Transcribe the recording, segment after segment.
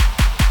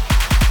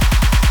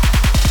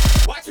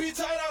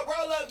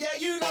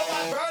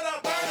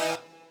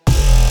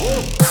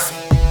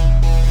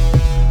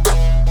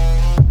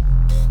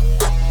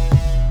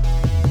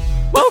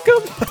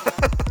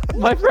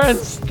My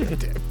friends.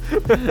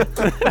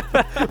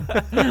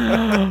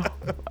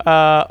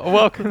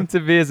 Welcome to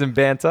Beers and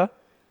Banter,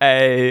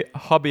 a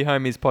Hobby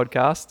Homies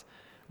podcast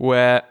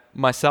where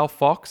myself,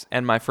 Fox,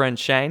 and my friend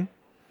Shane.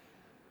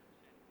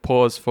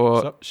 Pause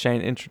for Sup? Shane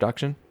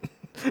introduction.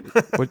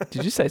 What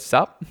did you say?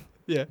 Sup?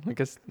 Yeah. Like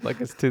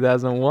it's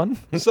 2001.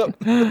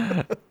 Sup?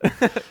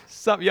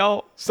 Sup,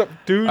 y'all? Sup,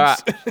 dudes? All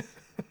right.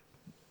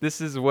 This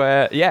is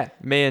where,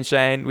 me and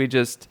Shane, we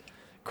just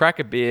crack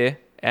a beer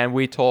and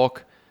we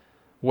talk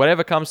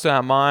whatever comes to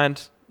our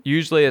mind.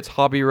 Usually it's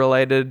hobby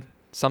related.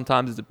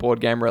 Sometimes it's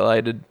board game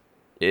related.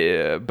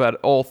 But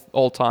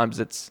all times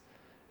it's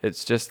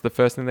just the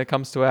first thing that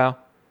comes to our...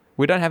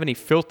 We don't have any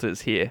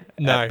filters here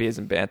at Beers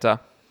and Banter,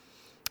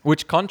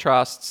 which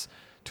contrasts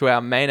to our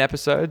main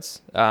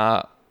episodes.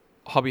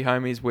 Hobby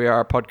Homies, we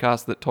are a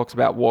podcast that talks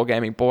about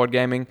wargaming, board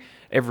gaming.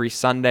 Every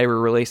Sunday we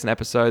release an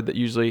episode that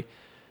usually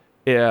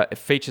it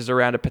features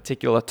around a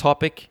particular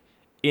topic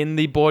in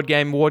the board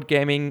game,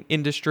 wargaming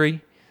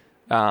industry.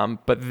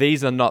 But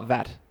these are not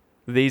that.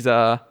 These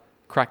are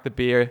crack the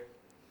beer,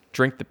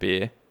 drink the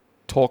beer,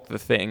 talk the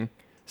thing,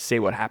 see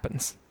what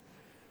happens.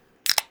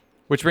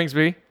 Which brings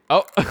me...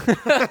 Oh.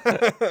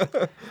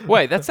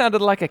 Wait, that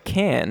sounded like a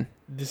can.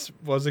 This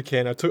was a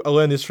can. I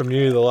learned this from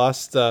you the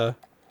last...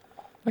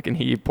 I can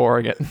hear you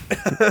pouring it.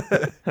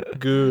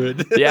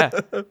 Good. Yeah.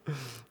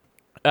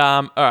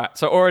 All right.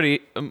 So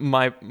already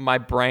my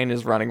brain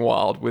is running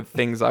wild with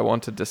things I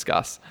want to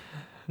discuss.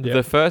 Yep.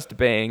 The first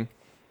being,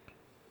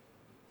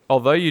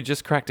 although you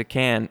just cracked a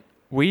can,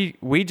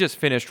 we just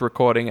finished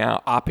recording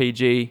our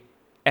RPG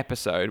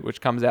episode,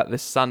 which comes out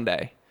this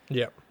Sunday.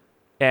 Yep.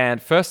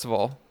 And first of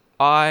all,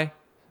 I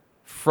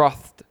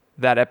frothed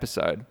that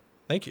episode.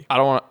 Thank you. I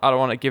don't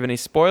want to give any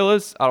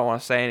spoilers. I don't want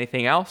to say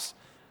anything else.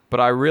 But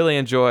I really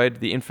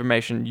enjoyed the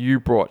information you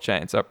brought,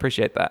 Shane, so I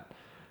appreciate that.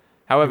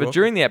 However,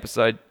 during the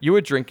episode, you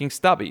were drinking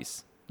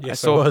Stubbies.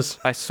 Yes, I was.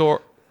 I saw,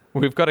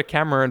 we've got a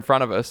camera in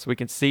front of us. We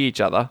can see each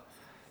other.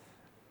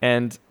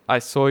 And I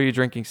saw you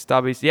drinking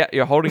Stubbies. Yeah,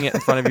 you're holding it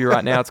in front of you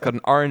right now. It's got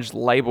an orange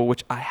label,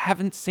 which I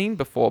haven't seen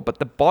before. But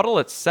the bottle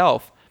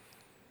itself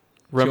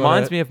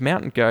reminds me of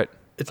Mountain Goat.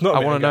 It's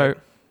not Mountain Goat.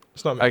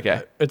 It's not Mountain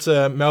Goat. It's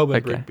a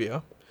Melbourne brewed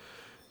beer.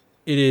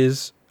 It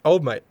is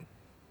Old Mate.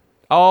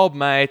 Old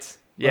Mate.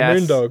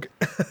 Yes. Moondog.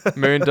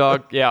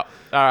 Moondog, yeah. All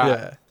right.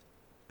 Yeah.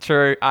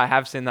 True. I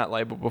have seen that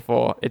label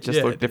before. It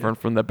just looked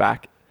different from the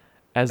back,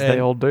 as they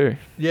all do.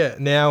 Yeah.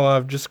 Now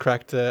I've just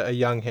cracked a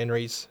Young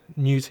Henry's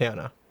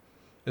Newtowner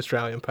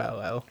Australian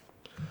Pale Ale.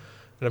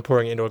 And I'm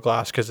pouring it into a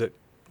glass because it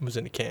was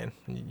in a can.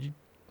 You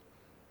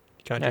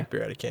can't drink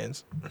beer out of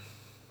cans.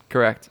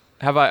 Correct.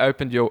 Have I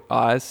opened your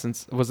eyes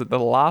since... Was it the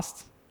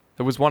last?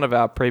 It was one of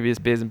our previous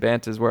Beers and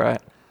Banters where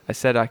I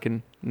said I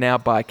can now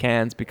buy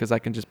cans because I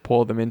can just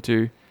pour them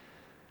into...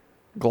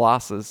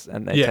 glasses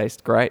and they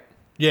taste great.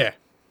 Yeah.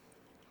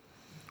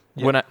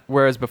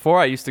 Whereas before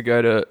I used to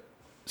go to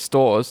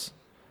stores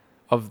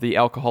of the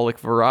alcoholic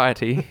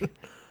variety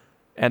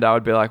and I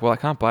would be like, well, I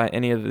can't buy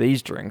any of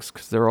these drinks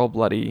because they're all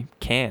bloody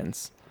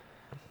cans.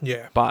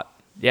 Yeah. But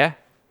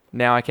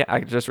now I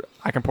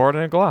can pour it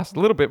in a glass. A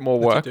little bit more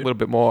work, a little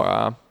bit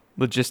more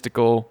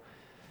logistical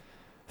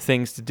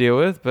things to deal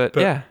with, but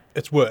yeah.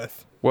 It's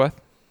worth.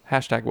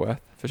 Hashtag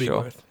worth for Big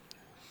sure. Worth.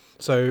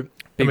 So,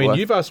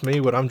 you've asked me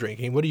what I'm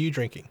drinking. What are you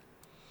drinking?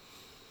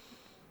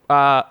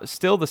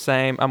 Still the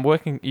same. I'm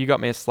working. You got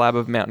me a slab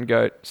of Mountain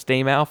Goat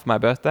Steam Ale for my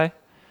birthday.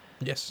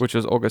 Yes. Which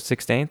was August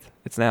 16th.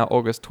 It's now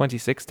August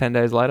 26th, 10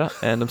 days later,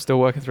 and I'm still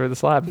working through the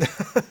slab.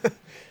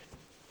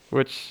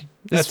 Which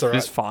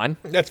is fine.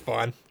 That's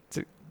fine.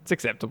 It's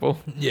acceptable.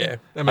 Yeah.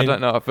 I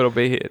don't know if it'll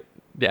be here.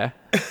 Yeah.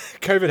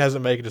 COVID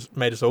hasn't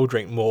made us all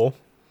drink more.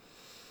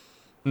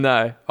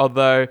 No.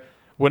 Although,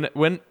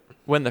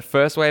 when the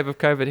first wave of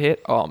COVID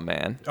hit, oh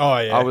man. Oh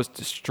yeah. I was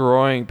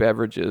destroying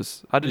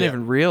beverages. I didn't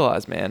even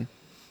realize, man.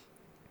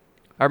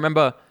 I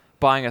remember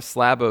buying a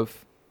slab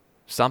of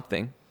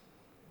something,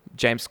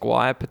 James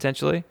Squire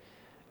potentially,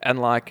 and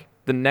like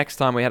the next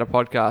time we had a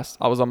podcast,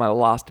 I was on my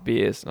last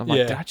beers. And I'm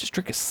like, did I just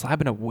drink a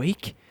slab in a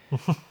week?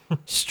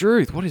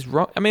 Struth, what is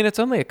wrong? I mean, it's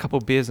only a couple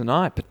beers a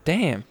night, but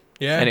damn.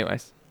 Yeah.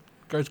 Anyways,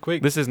 goes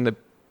quick. This isn't a.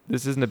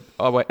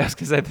 Oh wait, I was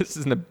gonna say this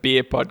isn't a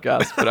beer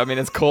podcast, but I mean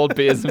it's called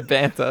Beers and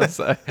Banter,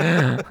 so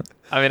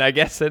I mean I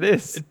guess it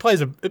is. It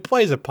plays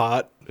a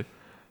part.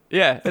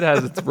 Yeah, it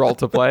has its role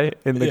to play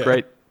in the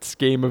great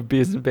scheme of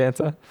Beers and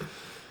Banter.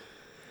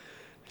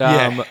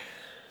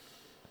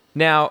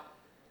 Now,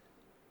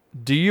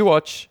 do you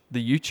watch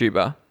the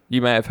YouTuber?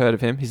 You may have heard of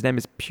him. His name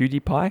is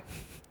PewDiePie.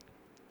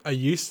 I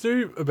used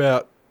to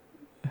about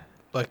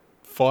like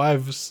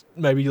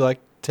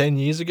 10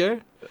 years ago.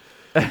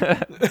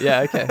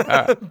 Yeah, okay. All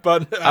right.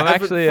 But I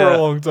haven't for a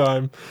long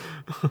time.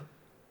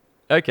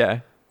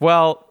 Okay.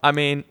 Well, I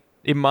mean,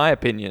 in my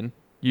opinion,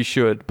 you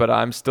should, but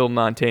I'm still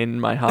 19 in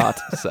my heart,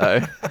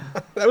 so...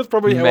 That was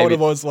probably how old I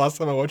was last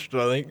time I watched it,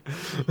 I think.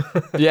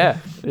 Yeah.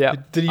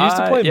 Did he used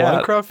to play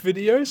Minecraft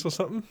videos or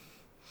something?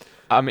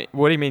 I mean,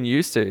 what do you mean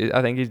used to?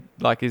 I think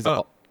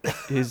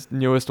his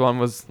newest one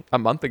was a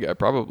month ago,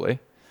 probably.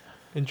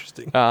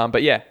 Interesting.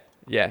 But yeah,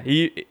 Yeah,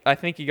 I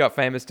think he got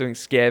famous doing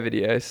scare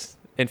videos.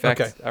 In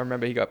fact, Okay. I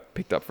remember he got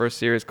picked up for a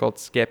series called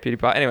Scare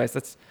PewDiePie. Anyways,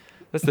 that's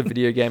the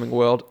video gaming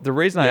world. The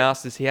reason I Yeah.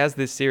 asked is he has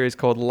this series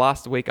called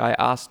Last Week I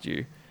Asked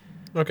You,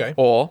 Okay.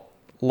 or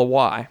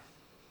Lawai.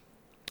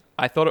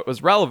 I thought it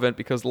was relevant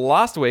because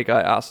last week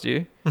I asked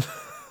you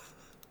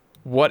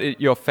what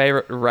your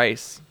favorite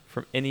race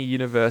from any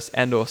universe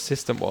and or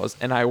system was,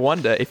 and I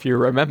wonder if you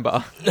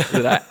remember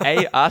that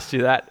I A, asked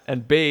you that,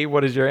 and B,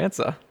 what is your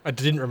answer? I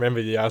didn't remember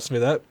you asked me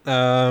that.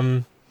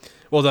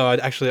 Although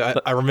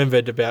I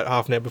remembered about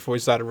half an hour before we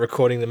started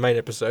recording the main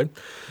episode.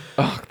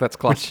 Oh, that's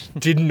clutch.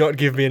 Did not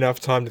give me enough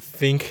time to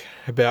think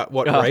about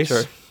what race.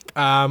 True.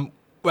 Well,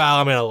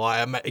 I'm gonna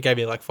lie. It gave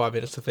me like 5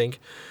 minutes to think.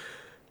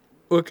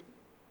 Look,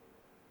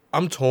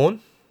 I'm torn.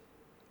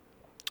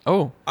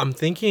 Oh, I'm gonna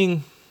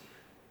say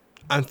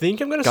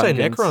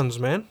Gungans. Necrons,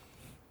 man.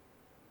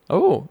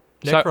 oh.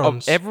 So of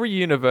Necrons. every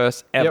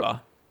universe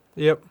ever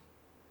Yep.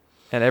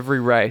 and every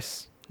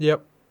race,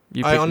 Yep.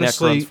 you I pick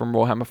honestly- Necrons from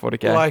Warhammer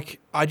 40k. Like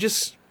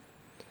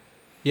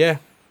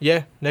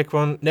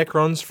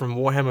Necrons from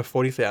Warhammer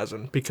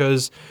 40,000,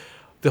 because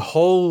the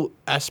whole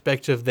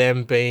aspect of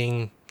them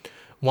being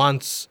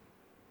once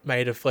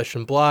made of flesh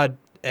and blood,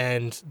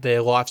 and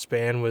their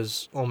lifespan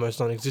was almost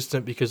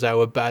non-existent because they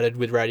were battered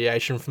with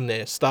radiation from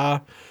their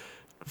star,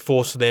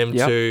 forced them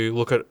Yep. to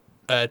look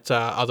at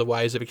other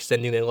ways of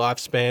extending their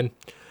lifespan,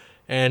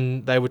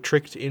 and they were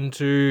tricked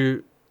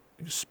into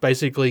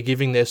basically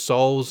giving their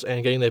souls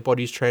and getting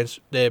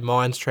their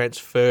minds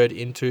transferred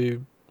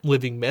into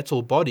living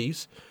metal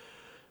bodies,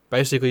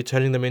 basically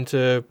turning them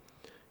into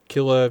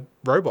killer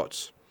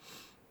robots.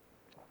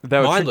 They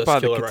were tricked mindless by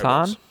the killer Catan,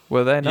 robots.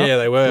 were they not? Yeah,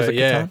 they Was were. it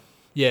Yeah. Catan?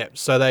 Yeah,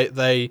 so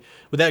they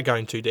without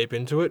going too deep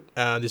into it,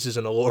 this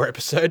isn't a lore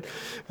episode,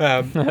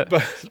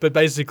 but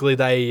basically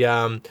they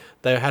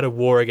had a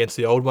war against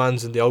the old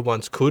ones, and the old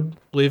ones could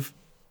live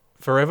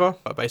forever,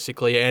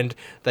 basically, and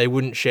they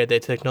wouldn't share their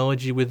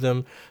technology with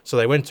them, so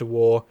they went to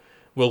war,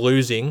 were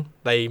losing.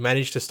 They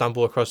managed to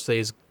stumble across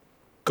these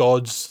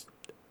gods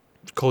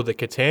called the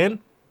Catan,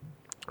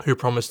 who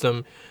promised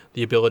them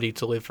the ability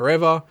to live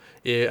forever,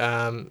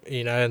 and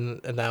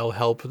they'll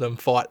help them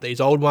fight these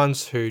old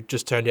ones who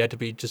just turned out to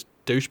be just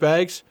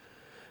douchebags.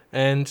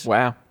 And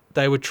Wow.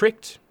 they were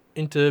tricked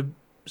into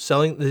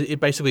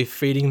basically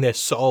feeding their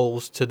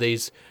souls to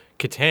these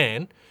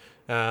Catan,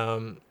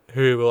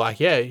 who were like,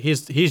 yeah,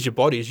 here's your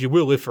bodies, you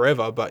will live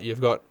forever, but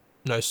you've got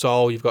no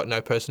soul, you've got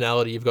no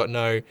personality, you've got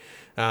no,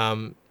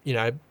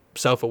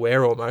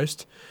 self-aware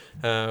almost.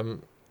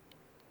 And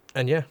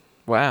yeah.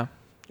 Wow.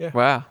 Yeah.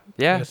 Wow.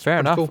 Yeah, It's fair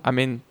pretty enough. cool. I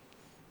mean,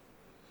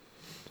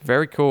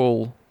 very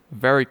cool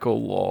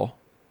lore.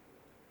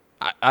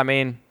 I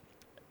mean,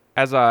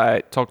 as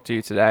I talked to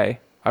you today,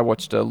 I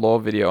watched a lore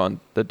video on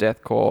the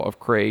death core of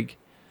Krieg,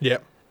 Yeah.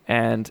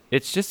 and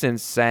it's just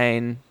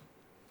insane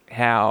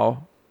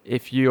how,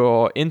 if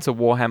you're into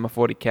Warhammer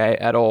 40k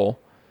at all,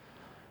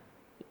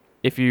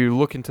 if you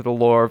look into the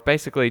lore of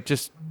basically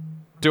just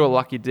do a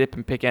lucky dip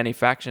and pick any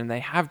faction, they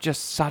have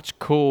just such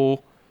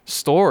cool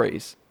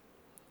stories.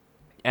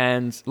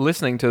 And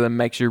listening to them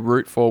makes you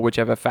root for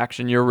whichever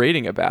faction you're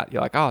reading about.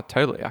 You're like, oh,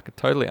 totally. I could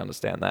totally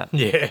understand that.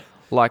 Yeah.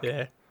 Like,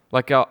 Yeah.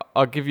 like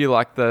I'll give you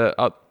like the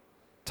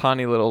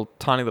tiny little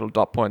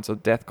dot points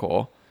of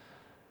Deathcore.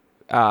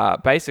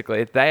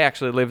 Basically, they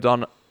actually lived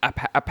on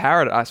a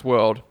paradise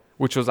world,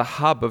 which was a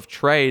hub of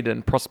trade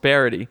and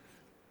prosperity.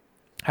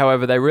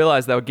 However, they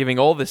realized they were giving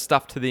all this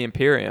stuff to the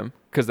Imperium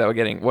because they were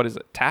getting,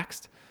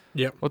 taxed?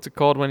 Yep. What's it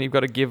called when you've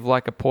got to give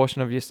like a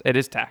portion of your... It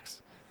is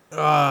tax.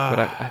 But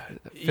I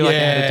feel like I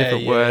had a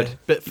different word.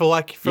 But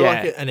for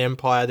Yeah. an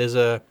empire, there's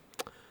a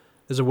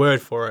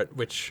word for it,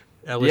 which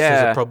our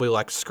listeners are probably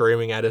like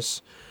screaming at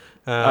us.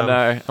 I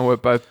know, and we're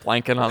both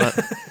blanking on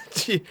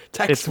it.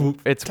 Tax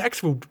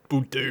It's- will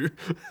do.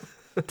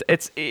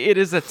 It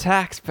is a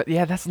tax, but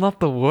yeah, that's not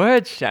the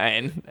word,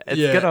 Shane. It's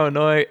Yeah. gonna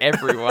annoy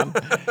everyone.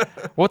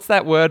 What's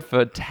that word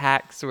for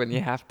tax when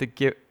you have to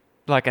give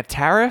like a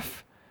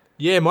tariff?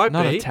 Yeah, it might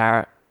Not be. a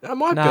tariff. It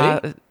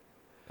might be.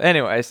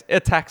 Anyways,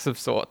 a tax of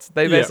sorts.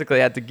 They Yeah. basically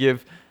had to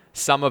give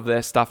some of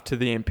their stuff to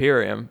the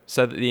Imperium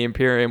so that the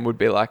Imperium would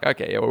be like,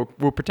 okay, yeah,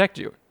 we'll protect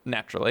you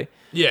naturally.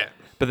 Yeah.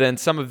 But then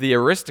some of the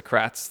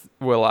aristocrats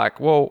were like,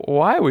 well,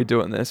 why are we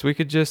doing this? We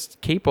could just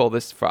keep all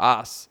this for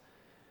us.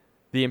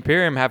 The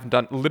Imperium haven't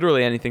done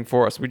literally anything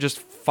for us. We just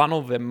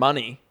funnel their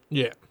money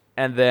Yeah.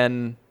 and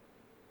then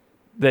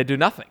they do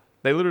nothing.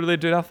 They literally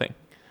do nothing.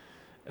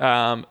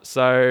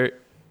 So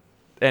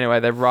anyway,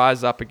 they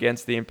rise up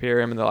against the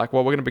Imperium and they're like,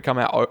 well, we're going to become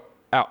our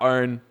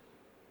own,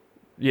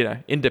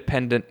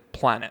 independent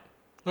planet.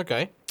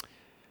 Okay.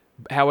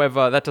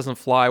 However, that doesn't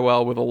fly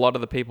well with a lot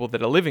of the people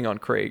that are living on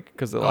Krieg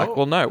because they're like, Oh.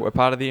 well, no, we're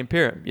part of the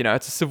Imperium.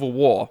 It's a civil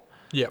war.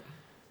 Yep.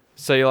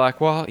 So you're like,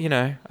 well,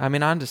 I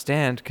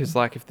understand because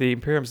like if the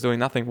Imperium's doing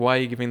nothing, why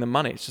are you giving them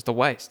money? It's just a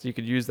waste. You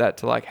could use that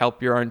to like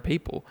help your own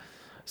people.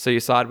 So you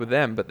side with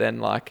them, but then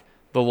like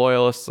the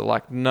loyalists are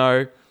like,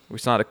 no, we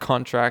signed a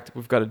contract.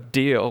 We've got a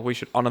deal. We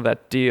should honor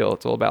that deal.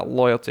 It's all about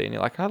loyalty. And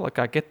you're like, oh, look,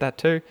 I get that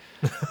too.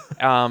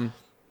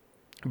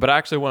 But I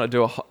actually want to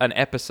do an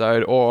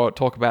episode or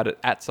talk about it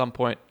at some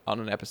point on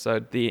an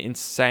episode, the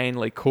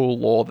insanely cool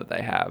lore that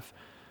they have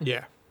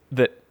Yeah.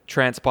 that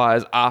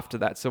transpires after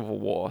that civil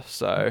war.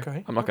 So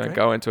Okay, I'm not going to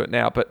okay. go into it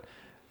now, but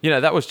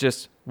that was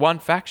just one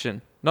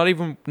faction. Not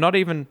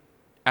even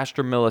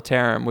Astra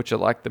Militarum, which are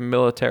like the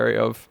military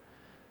of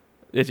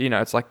it.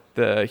 It's like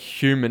the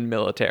human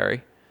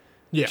military.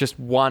 Yeah. Just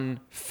one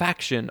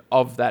faction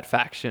of that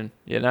faction.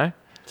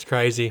 It's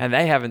crazy. And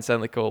they have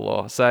insanely cool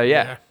lore. So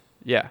yeah.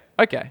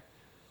 Okay.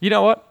 You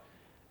know what?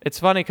 It's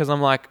funny because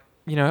I'm like,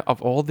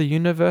 of all the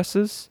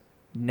universes,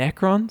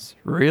 Necrons,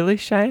 really,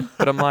 Shane?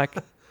 But I'm like,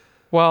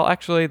 well,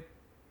 actually,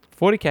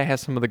 40K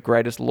has some of the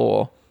greatest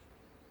lore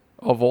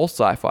of all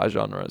sci-fi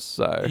genres.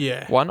 So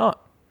Yeah. why not?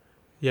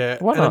 Yeah,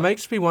 Why and not? it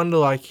makes me wonder,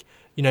 like,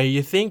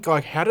 you think,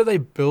 like, how do they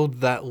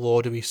build that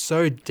lore to be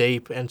so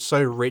deep and so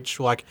rich,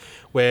 like,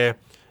 where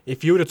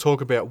if you were to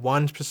talk about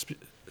one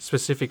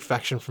specific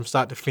faction from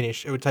start to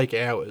finish, it would take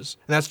hours.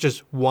 And that's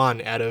just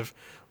one out of,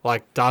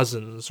 like,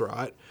 dozens,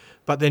 right?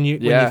 But then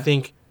when you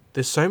think,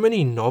 there's so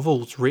many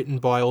novels written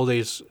by all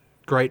these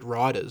great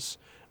writers,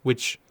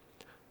 which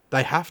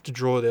they have to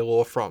draw their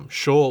lore from,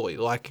 surely.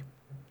 Like,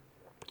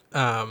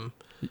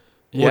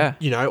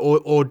 Yeah.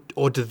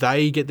 or do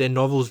they get their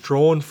novels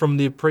drawn from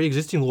the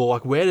pre-existing lore?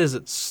 Like, where does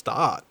it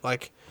start?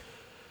 Like,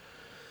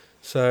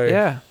 so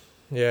Yeah.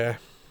 yeah.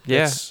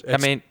 Yeah. It's I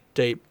mean,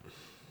 deep.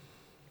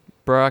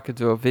 bro, I could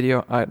do a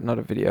video. Not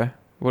a video.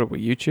 What are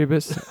we,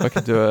 YouTubers? I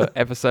could do an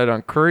episode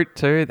on Kroot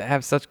too. They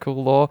have such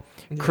cool lore.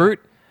 Yeah. Kroot,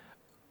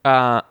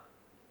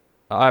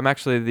 I'm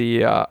actually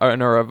the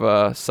owner of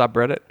a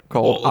subreddit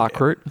called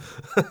Kroot.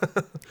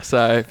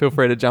 So feel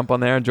free to jump on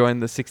there and join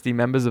the 60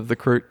 members of the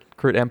Kroot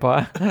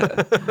Empire.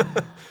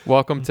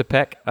 Welcome to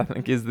Peck, I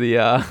think is the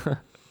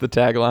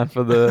tagline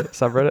for the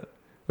subreddit,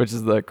 which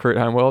is the Kroot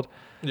homeworld.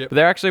 Yep. But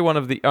they're actually one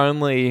of the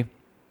only.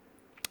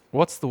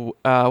 What's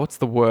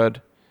the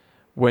word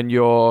when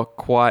you're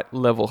quite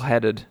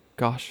level-headed?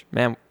 Gosh,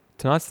 man,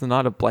 tonight's the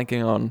night of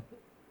blanking on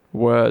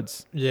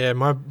words. Yeah,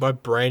 my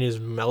brain is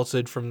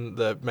melted from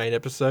the main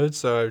episode,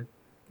 so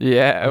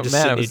Yeah, I'm just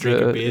man, sitting it here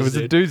was, drinking a, beers, it was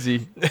a dude.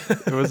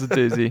 doozy. It was a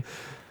doozy.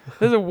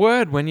 There's a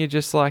word when you're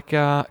just like,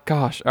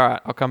 gosh, all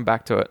right, I'll come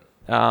back to it.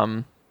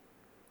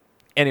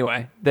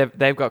 Anyway,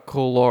 they've got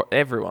cool lore.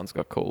 Everyone's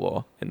got cool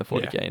lore in the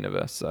 40K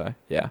universe. So,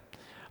 yeah.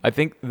 I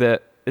think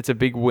that it's a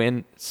big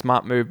win,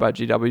 smart move by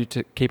GW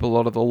to keep a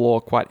lot of the lore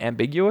quite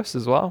ambiguous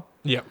as well.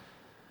 Yep.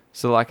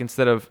 So, like,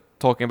 instead of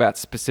talking about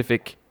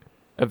specific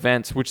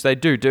events, which they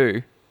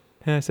do.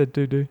 Yeah, I said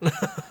do.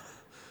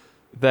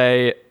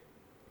 They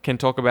can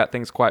talk about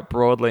things quite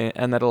broadly,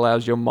 and that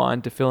allows your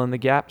mind to fill in the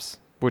gaps,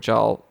 which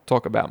I'll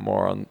talk about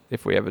more on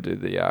if we ever do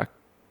the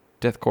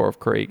Death Core of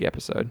Krieg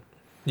episode,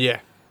 Yeah.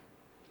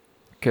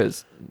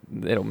 because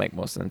it'll make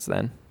more sense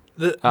then.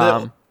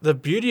 The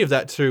beauty of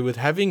that too, with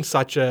having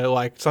such a,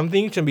 like,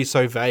 something can be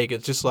so vague.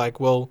 It's just like,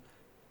 well,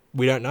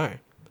 we don't know.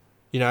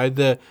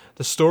 The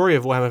story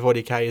of Warhammer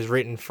 40K is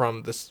written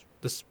from this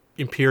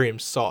Imperium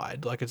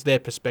side, like it's their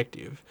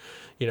perspective,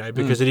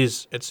 because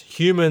it's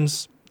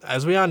humans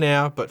as we are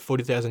now, but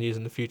 40,000 years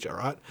in the future,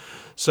 right?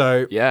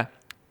 So Yeah.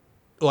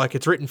 like,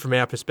 it's written from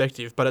our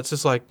perspective, but it's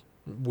just like,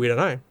 we don't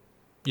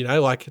know.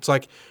 Like, it's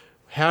like,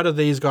 how do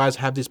these guys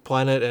have this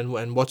planet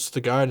and what's the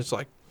go? And it's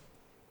like,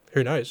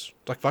 who knows?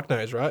 Like, fuck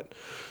knows, right?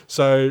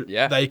 So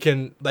Yeah. they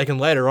can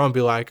later on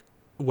be like,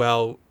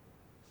 well,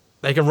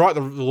 they can write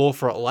the law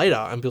for it later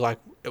and be like,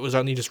 it was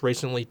only just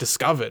recently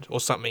discovered or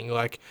something.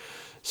 Like,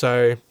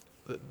 so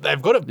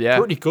they've got it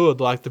pretty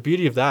good. Like, the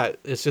beauty of that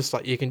is just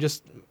like, you can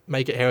just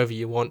make it however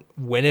you want,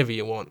 whenever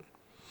you want.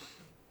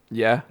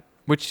 Yeah.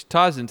 Which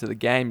ties into the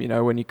game,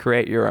 when you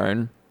create your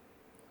own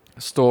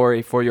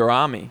story for your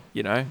army,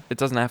 it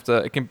doesn't have to,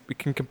 it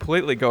can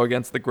completely go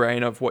against the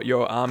grain of what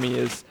your army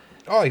is.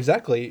 Oh,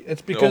 exactly.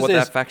 It's Or because what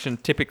that faction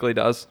typically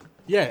does.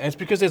 Yeah, it's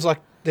because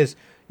there's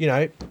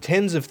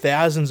tens of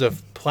thousands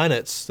of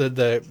planets that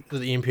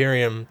the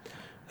Imperium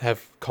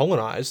have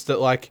colonized, that,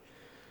 like,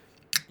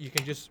 you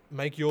can just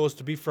make yours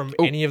to be from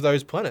any of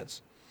those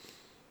planets.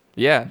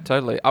 Yeah,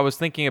 totally. I was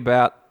thinking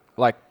about,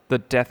 like, the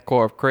Death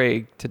Core of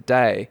Krieg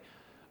today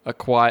are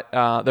quite,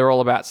 they're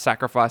all about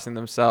sacrificing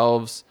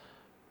themselves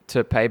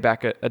to pay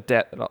back a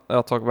debt that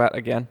I'll talk about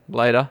again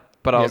later.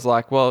 But I was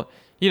like, well,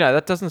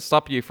 that doesn't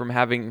stop you from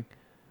having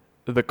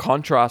the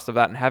contrast of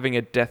that and having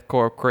a Death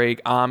Core of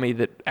Krieg army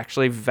that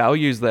actually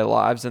values their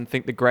lives and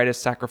think the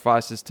greatest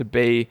sacrifice is to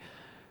be,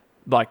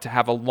 like, to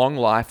have a long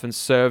life and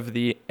serve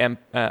the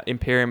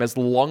Imperium as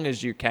long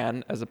as you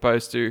can, as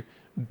opposed to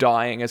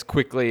dying as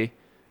quickly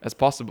as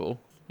possible,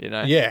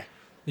 Yeah,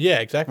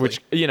 exactly.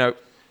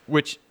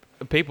 Which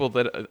people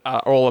that are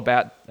all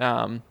about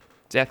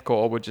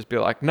Deathcore would just be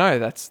like, no,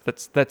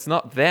 that's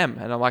not them.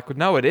 And I'm like, well,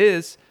 no, it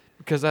is,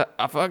 because I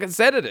fucking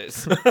said it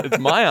is. It's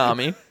my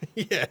army.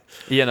 Yeah.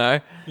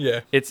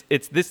 Yeah.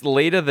 It's this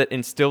leader that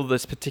instilled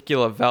this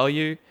particular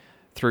value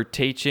through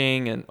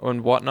teaching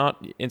and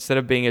whatnot, instead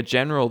of being a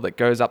general that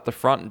goes up the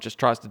front and just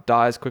tries to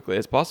die as quickly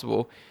as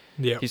possible.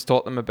 Yeah. He's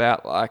taught them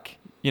about, like,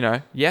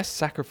 yes,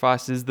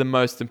 sacrifice is the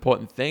most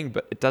important thing,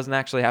 but it doesn't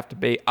actually have to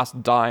be us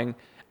dying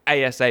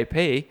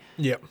ASAP.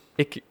 Yep.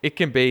 It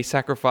can be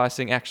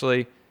sacrificing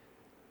actually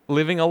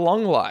living a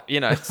long life,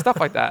 stuff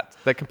like that.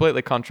 They're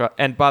completely contra.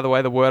 And by the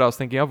way, the word I was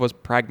thinking of was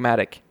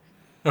pragmatic.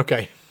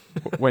 Okay.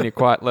 When you're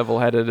quite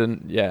level-headed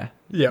and Yep.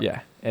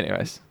 yeah.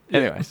 Anyways,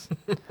 it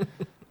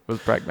was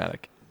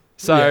pragmatic.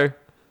 So,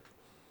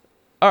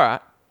 all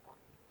right,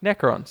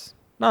 Necrons,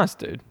 nice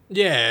dude.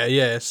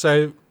 Yeah.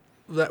 So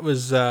that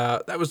was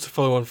the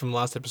follow on from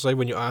last episode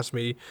when you asked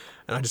me,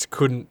 and I just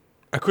couldn't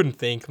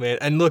think, man.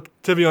 And look,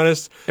 to be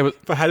honest,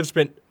 if I had have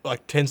spent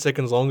like 10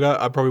 seconds longer,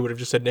 I probably would have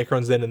just said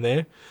Necrons then and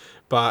there.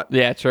 But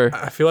yeah, true.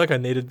 I feel like I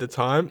needed the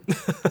time.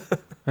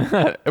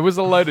 It was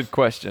a loaded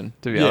question,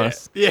 to be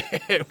honest. Yeah,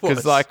 it was.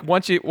 Because like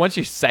once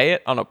you say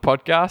it on a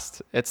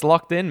podcast, it's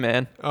locked in,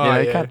 man. Oh,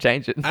 You can't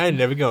change it. I ain't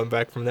never going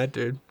back from that,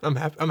 dude. I'm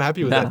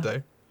happy with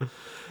that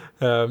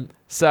though.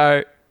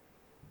 So,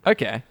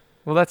 okay,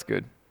 well that's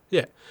good.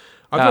 Yeah,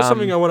 I've got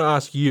something I want to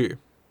ask you.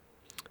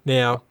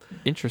 Now,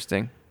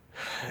 interesting.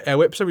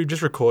 Our episode we've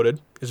just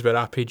recorded is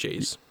about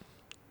RPGs.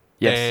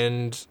 Yes.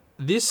 And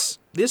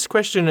this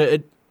question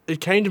it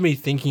came to me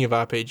thinking of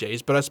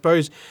RPGs, but I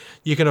suppose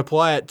you can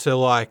apply it to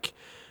like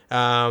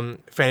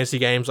fantasy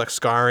games like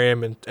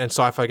Skyrim and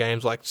sci-fi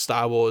games like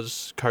Star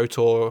Wars,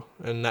 KOTOR,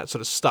 and that sort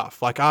of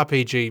stuff. Like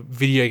RPG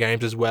video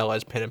games as well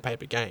as pen and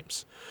paper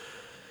games.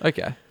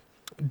 Okay.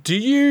 Do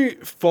you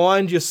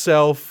find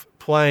yourself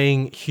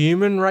playing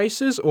human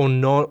races or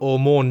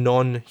more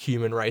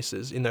non-human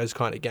races in those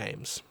kind of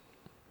games?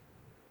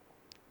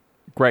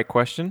 Great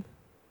question.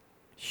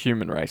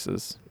 Human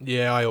races.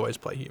 Yeah, I always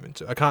play human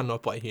too. I can't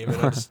not play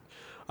human.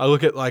 I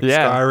look at like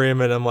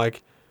Skyrim and I'm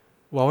like,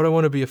 why would I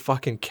want to be a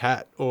fucking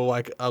cat or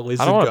like a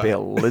lizard? I don't want to guy? be a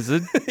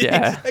lizard.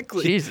 Yeah,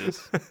 Exactly.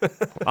 Jesus,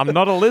 I'm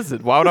not a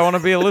lizard. Why would I want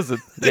to be a lizard?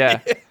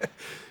 Yeah,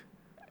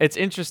 it's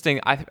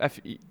interesting.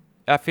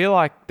 I feel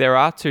like there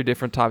are two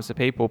different types of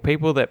people.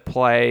 People that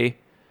play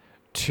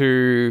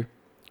to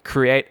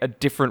create a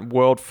different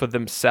world for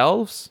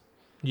themselves.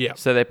 Yeah.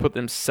 So they put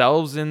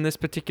themselves in this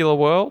particular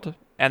world.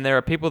 And there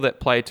are people that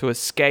play to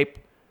escape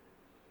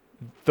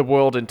the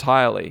world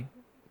entirely.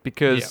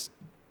 Because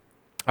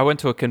I went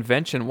to a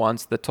convention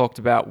once that talked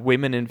about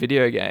women in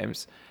video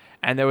games.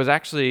 And there was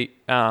actually,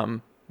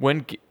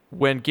 when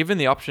given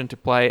the option to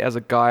play as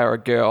a guy or a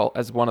girl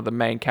as one of the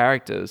main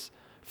characters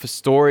for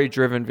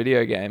story-driven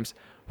video games,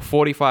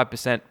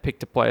 45%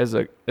 picked to play as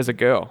a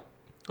girl.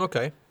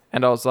 Okay.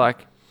 And I was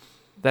like,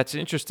 that's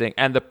interesting.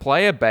 And the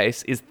player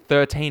base is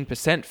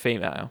 13%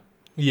 female.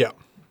 Yeah.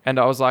 And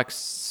I was like,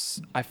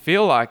 I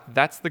feel like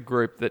that's the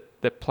group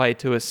that play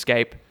to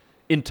escape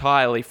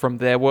entirely from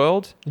their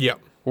world. Yeah.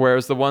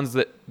 Whereas the ones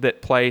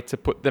that play to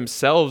put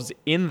themselves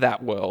in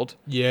that world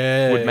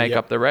would make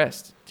up the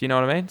rest. Do you know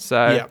what I mean?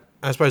 So yeah.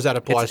 I suppose that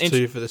applies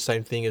too for the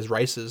same thing as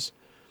races.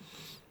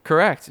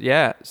 Correct.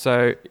 Yeah.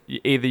 So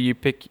either you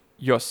pick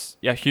your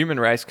human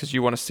race because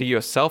you want to see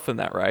yourself in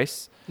that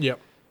race. Yep.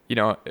 You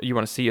want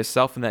to see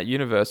yourself in that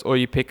universe, or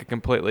you pick a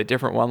completely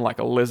different one like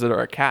a lizard or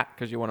a cat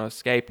because you want to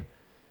escape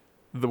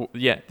the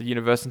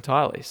universe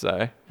entirely.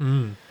 So,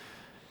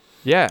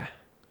 yeah.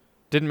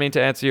 Didn't mean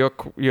to answer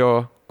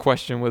your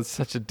question with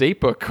such a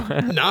deeper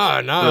No,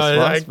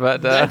 response,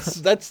 but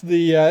that's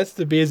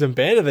the beers and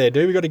banter there,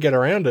 dude. We got to get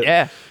around it.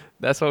 Yeah,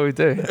 that's what we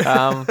do.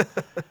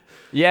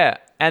 Yeah,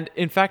 and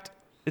in fact,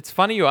 it's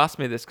funny you asked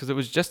me this because it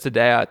was just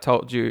today I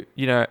told you,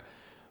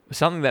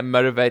 something that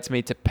motivates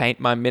me to paint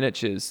my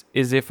miniatures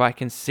is if I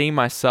can see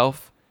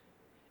myself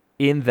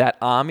in that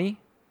army,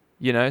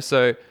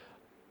 so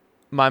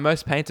my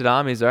most painted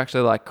armies are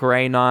actually like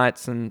Grey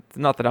Knights, and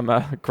not that I'm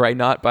a Grey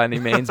Knight by any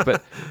means,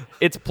 but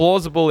it's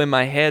plausible in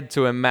my head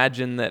to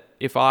imagine that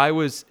if I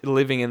was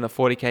living in the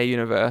 40k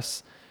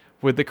universe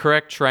with the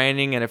correct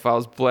training and if I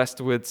was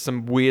blessed with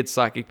some weird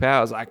psychic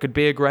powers, I could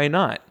be a Grey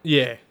Knight.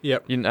 Yeah,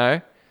 yep.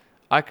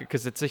 I could,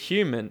 because it's a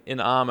human in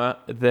armor.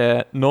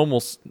 They're normal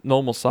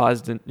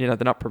sized, and they're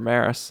not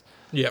Primaris.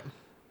 Yep.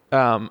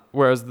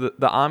 Whereas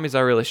the armies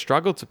I really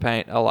struggle to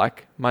paint are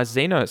like my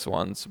Xenos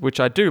ones, which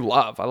I do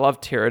love. I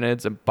love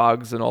Tyranids and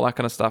bugs and all that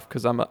kind of stuff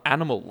because I'm an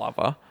animal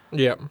lover.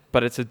 Yep.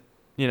 But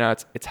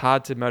it's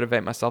hard to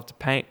motivate myself to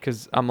paint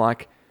because I'm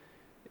like,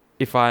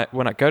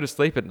 when I go to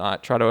sleep at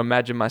night, try to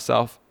imagine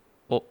myself.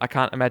 Well, I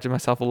can't imagine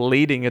myself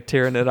leading a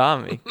Tyranid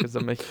army because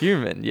I'm a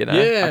human.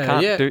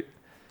 Yeah,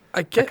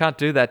 I can't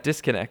do that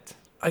disconnect.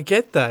 I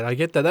get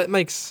that. That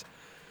makes,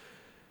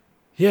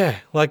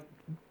 like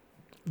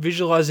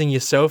visualizing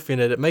yourself in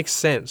it makes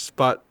sense.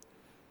 But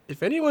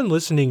if anyone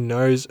listening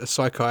knows a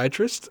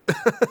psychiatrist,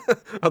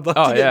 I'd like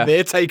to get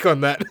their take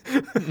on that.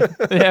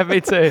 Yeah, me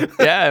too.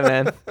 Yeah,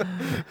 man.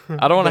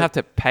 I don't want to have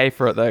to pay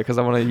for it though because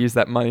I want to use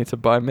that money to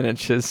buy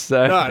miniatures.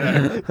 So.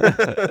 No.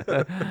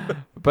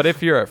 But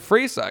if you're a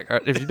free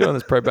psychiatrist, if you're doing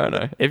this pro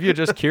bono, if you're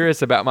just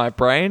curious about my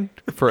brain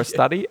for a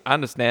study, I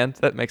understand.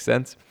 That makes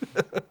sense.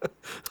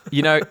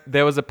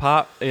 There was a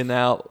part in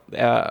our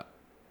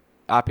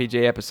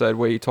RPG episode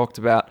where you talked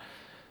about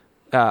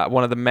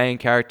one of the main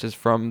characters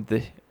from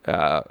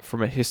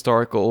a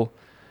historical,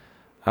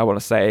 I want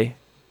to say,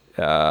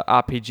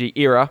 RPG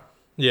era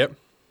Yep.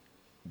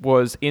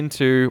 was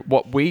into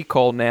what we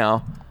call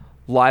now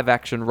live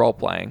action role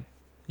playing,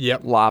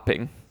 Yep.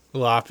 LARPing.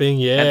 Laughing.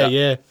 Yeah. And,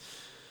 Yeah.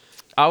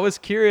 I was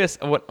curious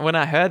when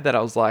I heard that.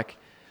 I was like,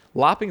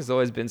 LARPing's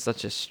always been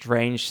such a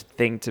strange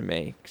thing to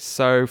me,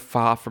 so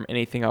far from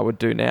anything I would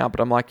do now.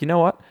 But I'm like, you know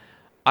what?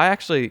 I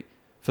actually,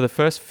 for the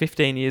first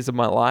 15 years of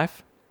my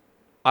life,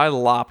 I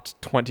LARPed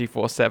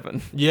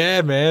 24/7.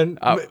 Yeah, man.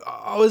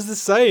 I was the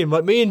same.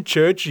 Like me and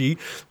Churchy,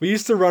 we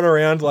used to run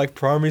around like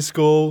primary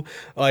school,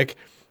 like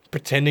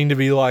pretending to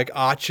be like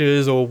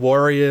archers or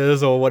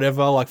warriors or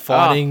whatever, like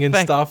fighting and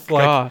thank stuff.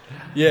 Like, God.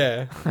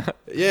 yeah,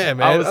 yeah,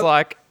 man. I was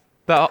like,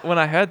 when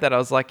I heard that, I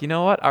was like, you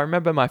know what? I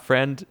remember my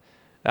friend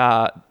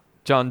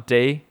John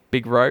D,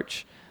 Big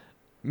Roach.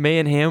 Me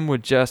and him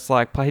would just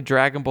like play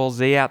Dragon Ball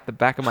Z out the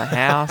back of my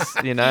house,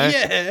 you know?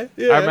 yeah.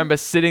 I remember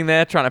sitting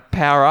there trying to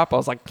power up. I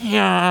was like,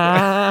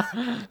 yeah.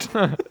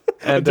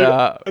 And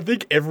I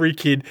think every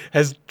kid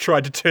has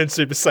tried to turn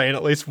Super Saiyan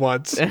at least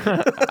once.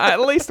 at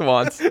least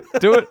once.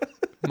 Do it.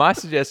 My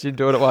suggestion,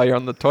 do it while you're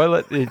on the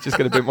toilet. You're just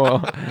going to be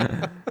more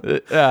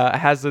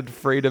hazard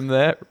freedom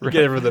there. Get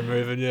everything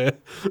moving, yeah.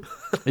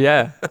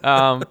 Yeah.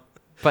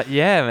 But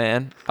yeah,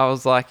 man, I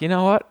was like, you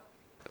know what?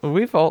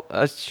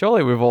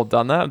 Surely we've all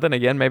done that. Then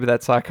again, maybe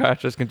that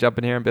psychiatrist can jump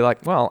in here and be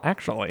like, well,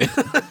 actually,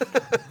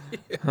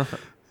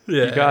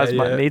 Yeah, you guys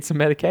might need some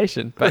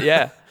medication. But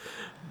yeah.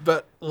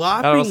 But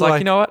laughing, And I was like,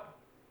 you know what?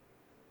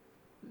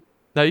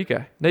 No, you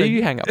go. No,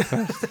 you hang up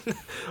first.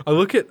 I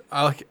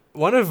like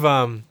one of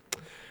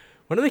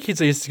the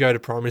kids I used to go to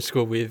primary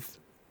school with.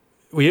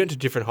 We went to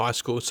different high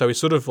schools, so we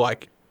sort of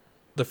like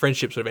the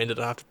friendship sort of ended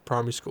after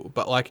primary school.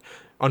 But like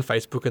on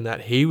Facebook and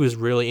that, he was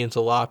really into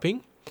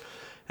LARPing,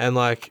 and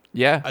like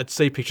Yeah. I'd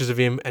see pictures of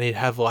him, and he'd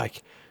have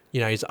like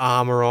his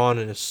armor on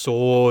and a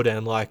sword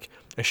and like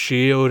a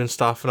shield and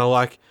stuff, and I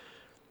like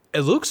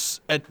it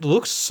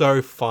looks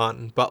so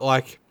fun, but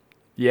like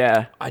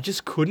Yeah. I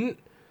just couldn't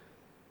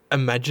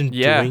imagine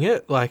Yeah. doing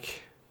it.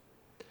 Like,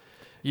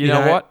 You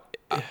know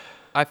what?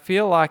 I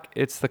feel like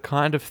it's the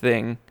kind of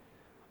thing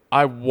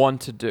I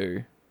want to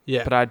do,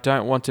 yeah, but I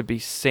don't want to be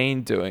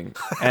seen doing.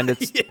 And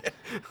it's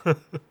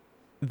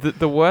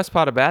the worst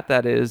part about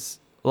that is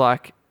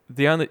like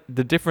the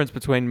difference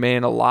between me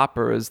and a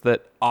LARPer is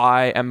that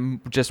I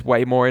am just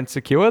way more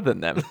insecure than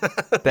them.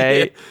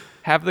 They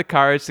have the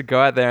courage to go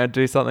out there and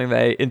do something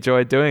they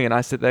enjoy doing, and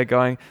I sit there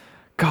going,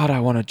 God, I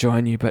want to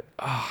join you, but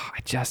I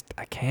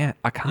can't.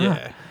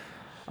 yeah.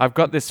 I've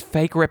got this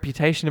fake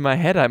reputation in my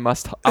head I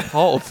must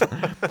uphold.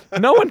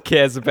 No one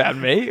cares about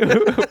me.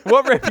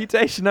 What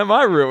reputation am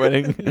I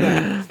ruining?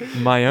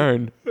 My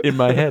own, in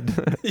my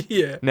head.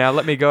 Yeah. Now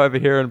let me go over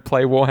here and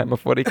play Warhammer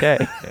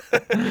 40k.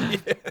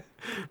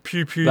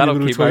 Pew pew, That'll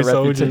little keep toy my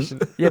soldiers.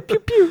 reputation. Yeah, pew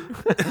pew.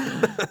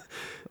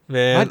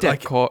 Man, My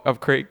deck like, of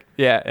Creek.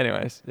 Yeah,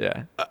 anyways,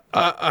 yeah.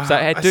 So,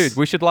 hey, I dude,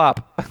 we should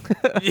LARP.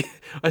 yeah,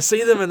 I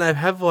see them and they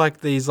have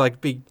like these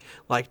like big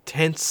like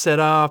tents set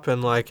up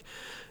and like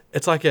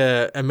it's like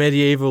a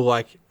medieval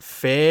like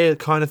fair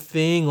kind of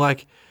thing.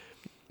 Like,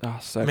 Oh,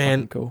 so man,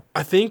 fucking cool.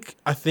 I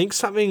think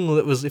something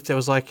that was if there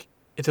was like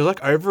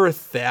over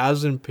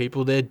 1,000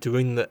 people there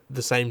doing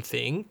the same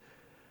thing,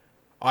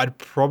 I'd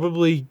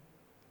probably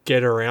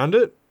get around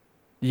it.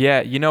 Yeah,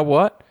 you know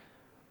what?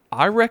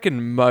 I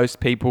reckon most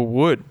people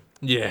would.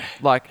 Yeah.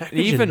 Like, How could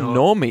you even not?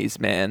 normies,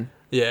 man.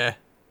 Yeah.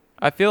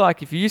 I feel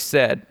like if you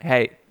said,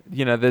 hey,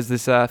 there's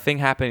this thing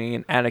happening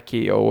in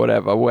Anarchy or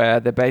whatever where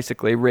they're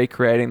basically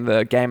recreating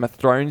the Game of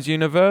Thrones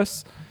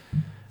universe.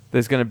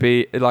 There's going to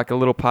be like a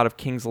little part of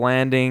King's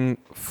Landing.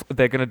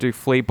 They're going to do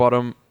Flea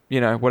Bottom,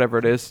 whatever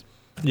it is,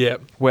 Yeah.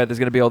 where there's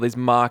going to be all these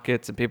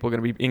markets and people are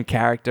going to be in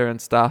character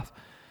and stuff.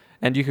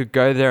 And you could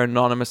go there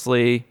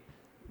anonymously.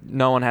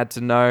 No one had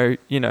to know,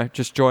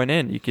 just join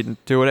in. You can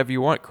do whatever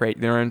you want, create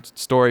your own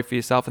story for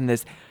yourself. And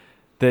there's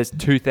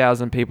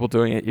 2,000 people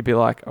doing it. You'd be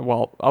like,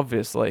 well,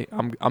 obviously,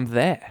 I'm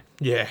there.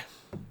 Yeah.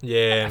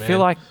 Yeah. I feel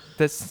like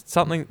there's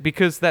something,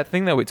 because that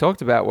thing that we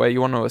talked about where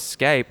you want to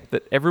escape,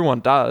 that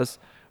everyone does,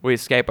 we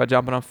escape by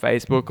jumping on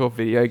Facebook or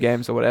video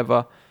games or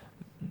whatever.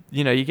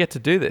 You get to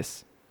do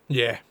this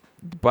Yeah.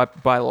 by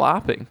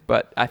LARPing.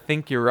 But I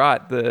think you're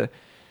right.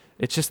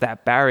 It's just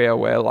that barrier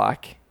where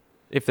like,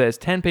 if there's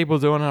 10 people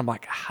doing it, I'm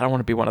like, I don't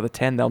want to be one of the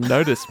 10. They'll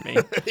notice me.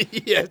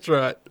 Yeah, that's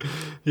right.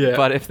 Yeah.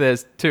 But if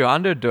there's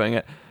 200 doing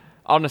it,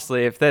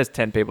 honestly, if there's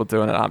 10 people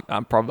doing it,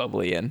 I'm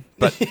probably in.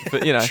 But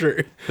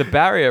True. the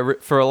barrier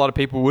for a lot of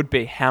people would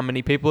be how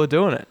many people are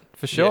doing it,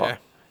 for sure. Yeah.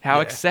 How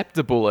Yeah.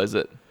 acceptable is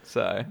it?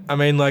 So I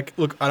mean, like,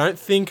 look, I don't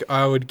think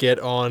I would get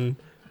on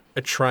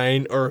a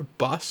train or a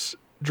bus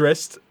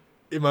dressed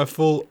in my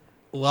full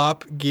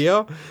LARP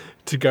gear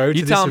to go to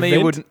you this telling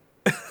event. me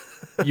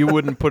you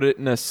wouldn't put it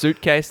in a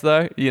suitcase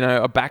though?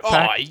 A backpack?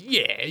 Oh,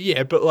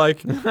 yeah, but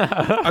like,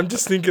 I'm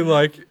just thinking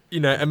like,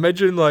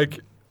 imagine like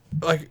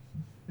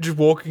just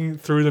walking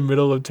through the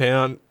middle of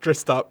town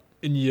dressed up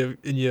in your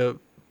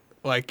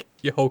like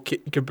your whole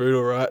kit and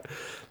caboodle, right?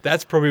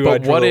 That's probably where I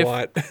But draw what the if-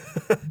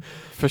 line.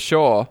 For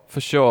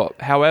sure.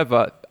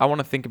 However, I want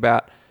to think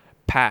about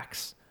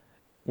PAX.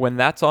 When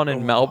that's on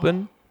in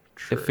Melbourne,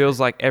 True. It feels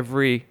like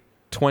every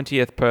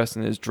 20th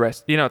person is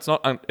dressed.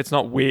 It's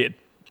not weird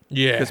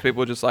Yeah. because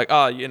people are just like,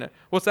 oh,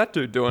 what's that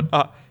dude doing?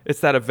 Oh, it's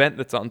that event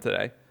that's on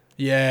today.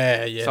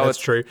 Yeah, So that's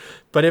true.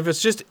 But if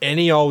it's just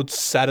any old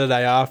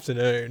Saturday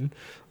afternoon,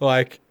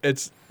 like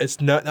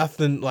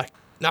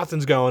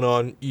nothing's going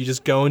on. You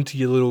just go into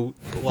your little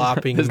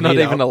LARPing. There's not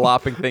meetup. even a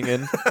LARPing thing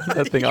in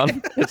that thing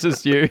on. It's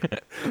just you.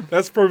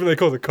 That's probably they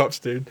call the cops,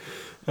 dude.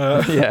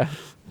 Yeah.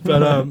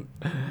 But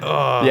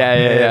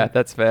Yeah.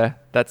 That's fair.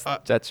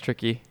 That's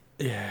tricky.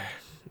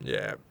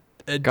 Yeah.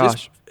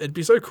 It'd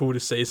be so cool to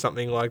see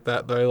something like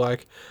that though.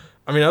 Like,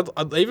 I mean,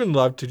 I'd even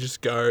love to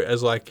just go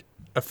as like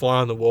a fly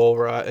on the wall,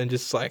 right, and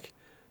just like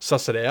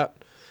suss it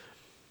out.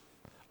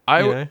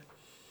 I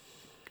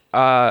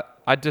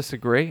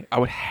disagree. I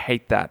would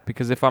hate that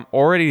because if I'm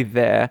already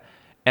there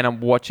and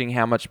I'm watching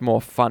how much more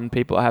fun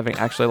people are having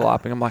actually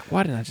LARPing, I'm like,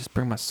 why didn't I just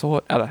bring my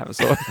sword? I don't have a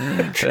sword.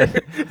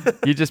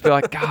 You'd just be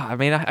like, God, I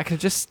mean, I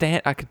could just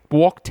stand, I could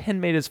walk 10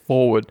 meters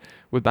forward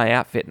with my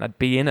outfit and I'd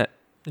be in it.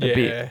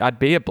 I'd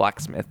be a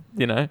blacksmith,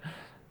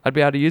 I'd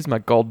be able to use my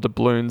gold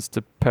doubloons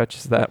to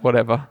purchase that,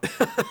 whatever.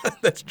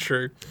 That's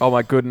true. Oh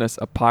my goodness,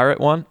 a pirate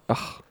one?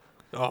 Ugh.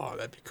 Oh,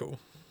 that'd be cool.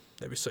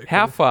 That'd be so cool.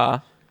 How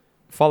far,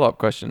 follow-up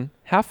question,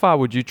 how far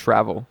would you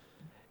travel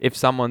if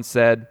someone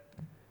said,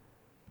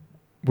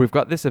 we've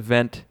got this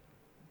event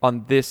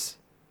on this,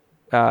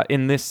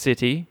 in this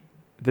city,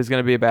 there's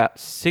going to be about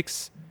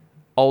 6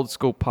 old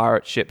school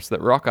pirate ships that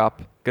rock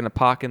up, going to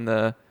park in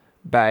the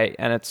bay,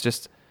 and it's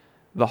just,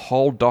 the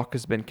whole dock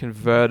has been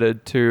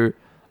converted to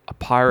a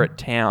pirate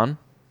town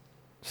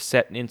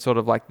set in sort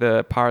of like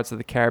the Pirates of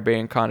the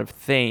Caribbean kind of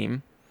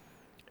theme.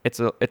 It's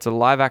a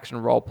live action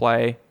role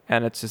play,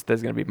 and it's just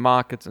there's going to be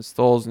markets and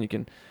stalls, and you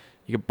can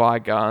buy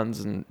guns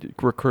and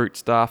recruit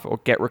stuff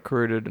or get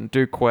recruited and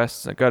do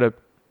quests and go to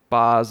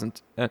bars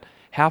and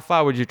how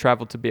far would you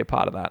travel to be a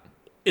part of that?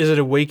 Is it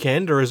a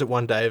weekend or is it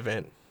one day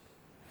event?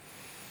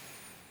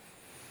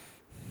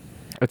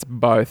 It's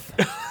both.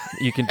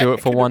 You can do it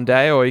for one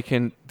day or you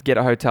can get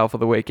a hotel for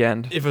the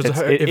weekend.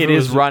 It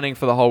is running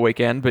for the whole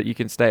weekend, but you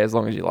can stay as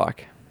long as you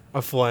like.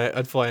 I'd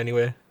fly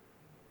anywhere.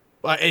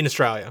 In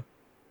Australia.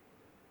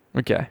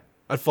 Okay.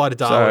 I'd fly to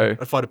Darwin.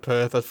 I'd fly to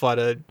Perth. I'd fly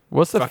to...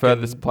 What's the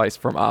furthest place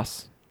from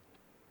us?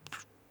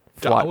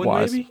 Darwin,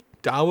 maybe?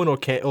 Darwin or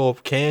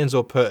Cairns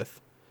or Perth.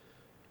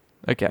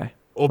 Okay.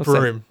 Or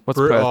Broome. What's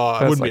Perth? Oh,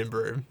 it wouldn't be in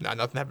Broome. No,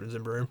 nothing happens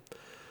in Broome.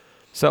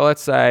 So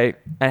let's say...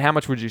 And how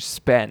much would you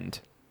spend?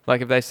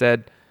 Like if they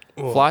said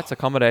flights,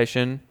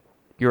 accommodation,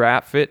 your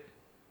outfit,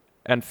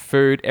 and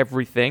food,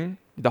 everything,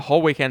 the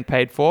whole weekend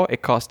paid for,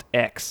 it cost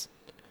X.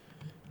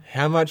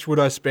 How much would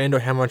I spend or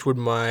how much would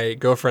my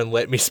girlfriend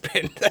let me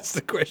spend? That's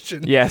the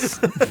question. Yes.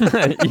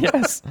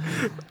 Yes.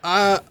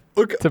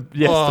 Look. To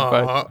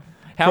both.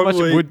 How much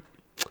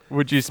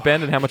would you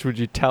spend and how much would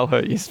you tell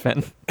her you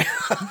spent?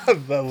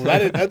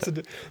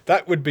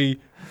 That would be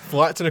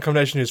flights and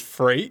accommodation is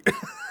free.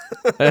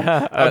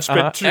 I'd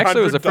spend $200.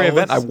 Actually, it was a free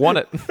event. I won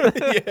it.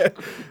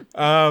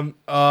 Yeah.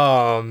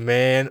 Oh,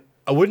 man.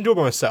 I wouldn't do it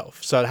by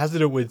myself, so it has to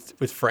do it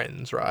with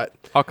friends, right?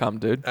 I'll come,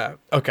 dude.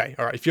 Okay,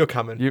 all right. If you're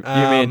coming. You, me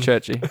and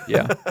Churchy,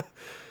 yeah.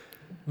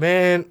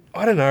 Man,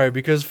 I don't know,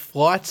 because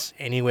flights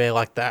anywhere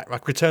like that,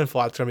 like return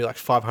flight's going to be like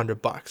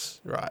 $500,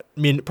 right?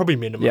 Probably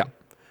minimum. Yeah.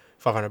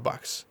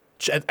 $500.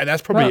 And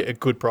that's probably a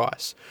good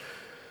price.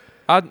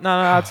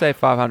 I'd say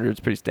 500 is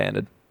pretty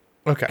standard.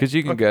 Okay. Because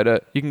you can go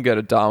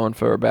to Darwin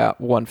for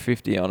about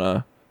 150 on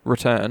a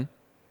return.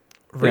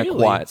 Really? In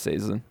quiet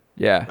season.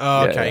 Yeah.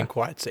 Oh, okay, yeah. in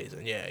quiet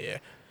season. Yeah.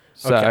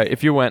 So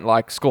if you went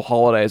like school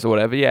holidays or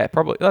whatever, yeah,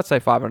 probably let's say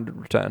 500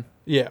 return.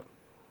 Yeah.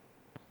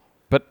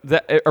 But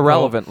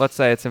irrelevant. Let's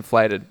say it's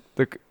inflated.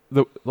 The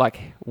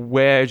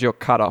where's your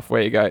cutoff?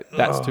 Where you go?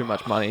 That's too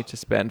much money to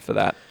spend for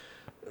that.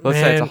 Let's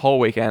say it's a whole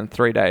weekend,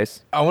 3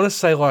 days. I want to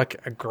say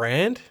like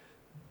 $1,000.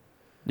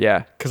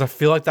 Yeah. Because I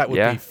feel like that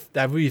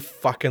would be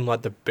fucking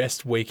like the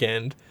best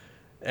weekend.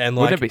 And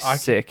like, wouldn't it be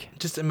sick?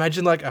 Just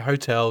imagine like a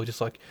hotel, just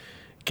like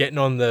getting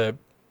on the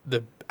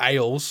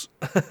ales,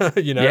 or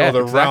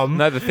the rum.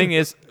 No, the thing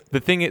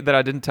that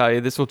I didn't tell you,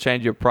 this will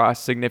change your price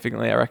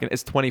significantly, I reckon.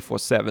 It's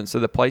 24/7. So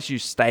the place you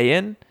stay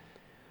in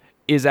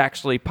is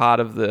actually part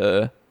of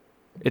the...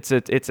 It's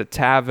a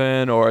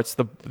tavern or it's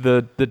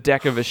the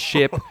deck of a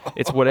ship.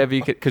 It's whatever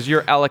you could... Because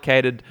you're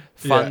allocated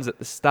funds at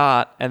the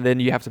start and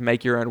then you have to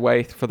make your own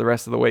way for the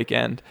rest of the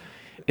weekend.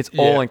 It's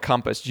all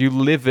encompassed. You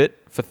live it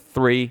for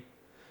 3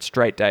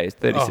 straight days,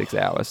 36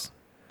 hours.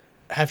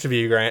 Have to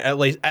be $1,000. At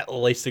least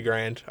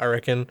 $1,000, I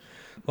reckon.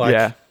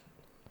 Yeah.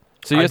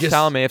 So you're just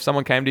telling me if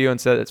someone came to you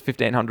and said it's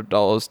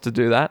 $1,500 to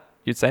do that,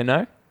 you'd say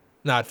no?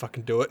 No, I'd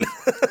fucking do it.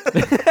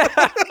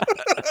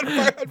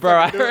 Bro,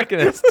 I reckon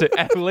it's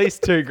at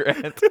least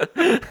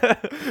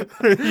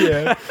 $2,000.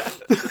 Yeah.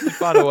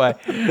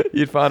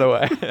 You'd find a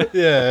way.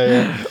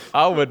 Yeah.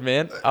 I would,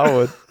 man. I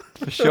would.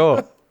 For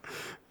sure.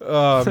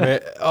 Oh,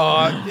 man.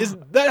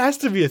 That has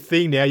to be a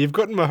thing now. You've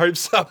gotten my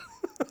hopes up.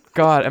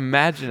 God,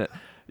 imagine it.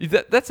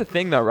 That's the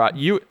thing though, right?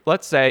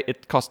 Let's say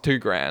it costs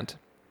 $2,000.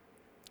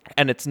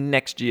 and it's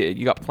next year.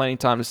 You got plenty of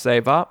time to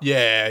save up.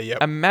 Yeah, yeah.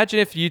 Imagine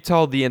if you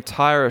told the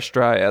entire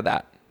Australia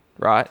that,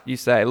 right? You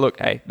say, look,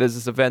 hey, there's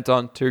this event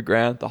on,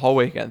 $2,000 the whole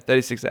weekend,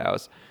 36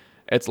 hours.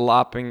 It's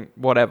LARPing,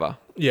 whatever.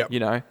 Yeah. You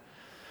know,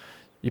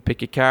 you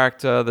pick your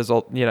character. There's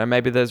all, you know,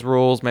 maybe there's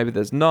rules, maybe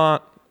there's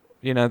not.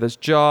 You know, there's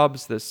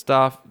jobs, there's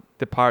stuff.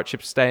 The pirate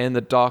ships stay in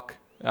the dock.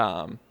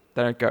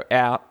 They don't go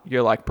out.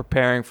 You're like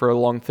preparing for a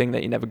long thing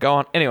that you never go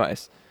on.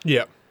 Anyways,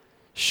 Yeah.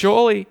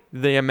 surely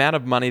the amount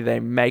of money they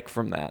make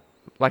from that,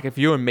 like if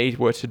you and me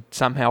were to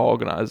somehow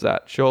organize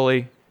that,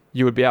 surely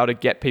you would be able to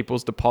get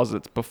people's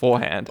deposits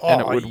beforehand,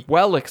 and it would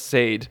well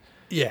exceed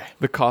Yeah.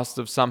 the cost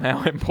of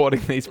somehow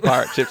importing these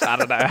pirate ships. I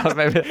don't know.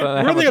 Maybe I don't know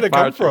Where how are they much going to come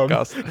pirate ship from?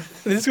 costs.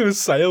 They're just going to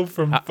sail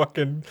from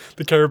fucking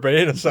the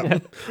Caribbean or something.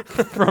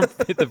 From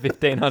the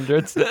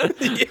 1500s.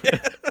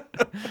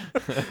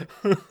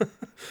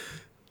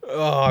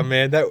 Oh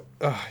man, that.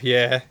 Oh,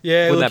 yeah,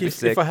 yeah. Wouldn't Look, that be if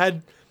sick? I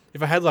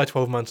had like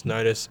 12 months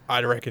notice,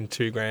 I'd reckon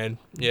 $2,000.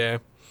 Yeah.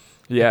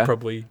 Yeah.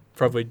 Probably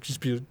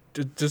just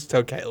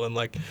tell Caitlin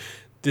like,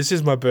 this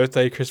is my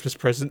birthday Christmas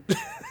present,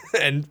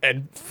 and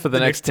For the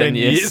next 10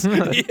 years.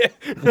 yeah.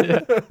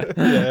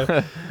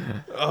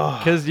 Oh.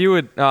 Because you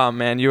would, oh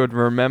man, you would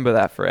remember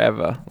that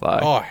forever.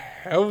 Like, Oh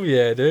hell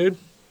yeah, dude.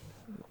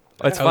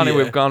 it's hell funny, yeah.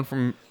 we've gone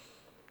from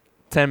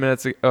 10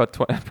 minutes ago, or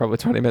probably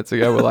 20 minutes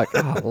ago, we're like,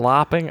 oh,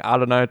 LARPing? I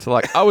don't know, to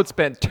like, I would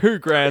spend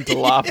 $2,000 to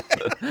LARP.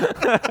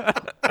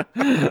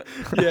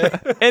 Yeah.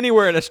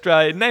 Anywhere in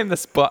Australia, name the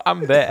spot,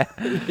 I'm there.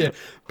 Yeah.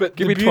 But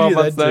Give the me beauty 12 of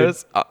months that, dude,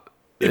 notice.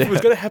 if it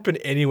was going to happen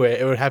anywhere,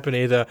 it would happen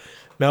either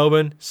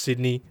Melbourne,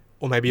 Sydney,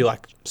 or maybe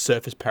like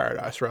Surfers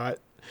Paradise, right?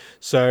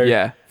 So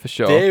Yeah, for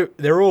sure.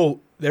 they're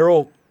all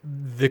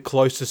the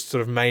closest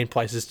sort of main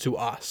places to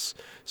us.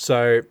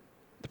 So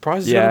the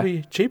price is Yeah. going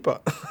to be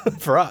cheaper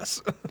for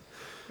us.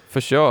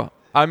 For sure.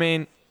 I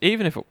mean,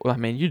 even if,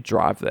 you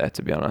drive there,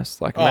 to be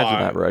honest. Like, imagine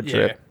that road yeah.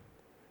 trip.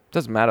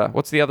 Doesn't matter.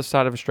 What's the other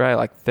side of Australia?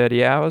 Like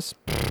 30 hours?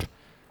 Yeah,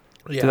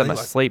 Do that in my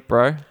sleep,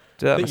 bro.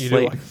 Do that I in my think you do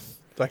sleep.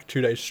 like 2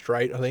 days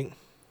straight, I think.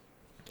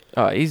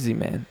 Oh, easy,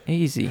 man.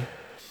 Easy.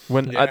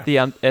 When Yeah. at the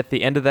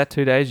end of that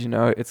 2 days, you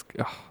know, it's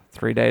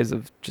 3 days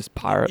of just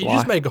pirate You life.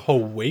 just make a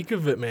whole week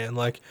of it, man.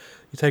 Like,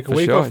 you take a For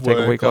week sure. off Take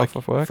work. a week like,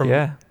 off work. from-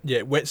 Yeah.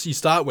 Yeah, so you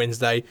start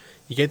Wednesday,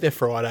 you get there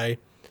Friday,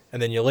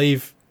 and then you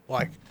leave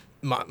like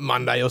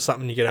Monday or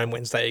something. You get home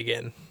Wednesday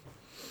again.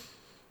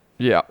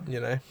 Yeah. You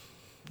know,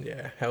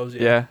 yeah, hell's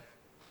yeah. Yeah.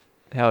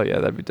 Hell yeah,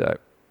 that'd be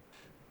dope.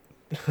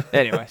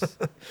 Anyways,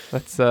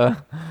 let's yeah.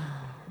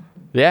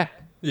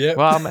 Yeah.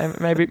 Well,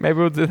 maybe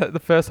we'll do that. The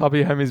first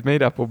Hobby Homies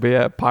meetup will be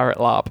a pirate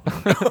LARP.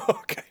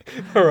 Okay.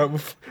 All right. We'll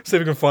see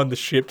if we can find the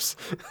ships.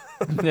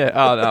 Yeah.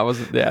 Oh no, I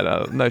wasn't.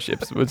 Yeah, no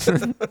ships. It was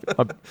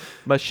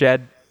my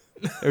shed.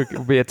 It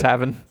would be a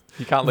tavern.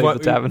 You can't leave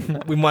the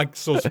tavern. We might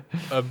source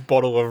a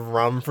bottle of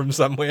rum from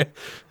somewhere.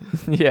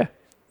 Yeah,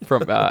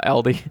 from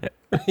Aldi.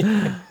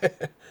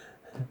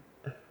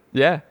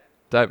 Yeah,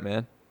 dope,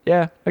 man.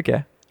 Yeah,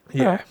 okay.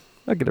 Yeah. Alright,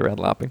 I'll get around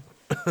LARPing.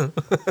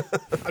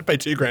 I'd pay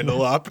 $2,000 a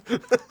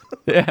LARP.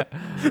 Yeah.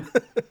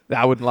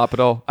 I wouldn't LARP at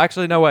all.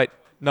 Actually, no, wait.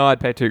 No, I'd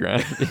pay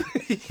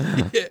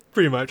 $2,000. Yeah,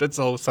 pretty much. That's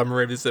the whole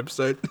summary of this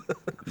episode.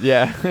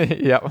 Yeah.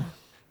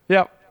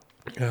 Yep.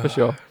 For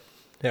sure.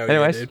 Hell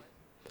Anyways. yeah, dude.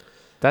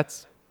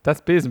 That's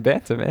beers and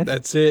banter, man.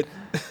 That's it.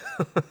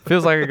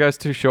 Feels like it goes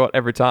too short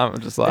every time.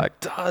 I'm just like,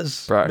 It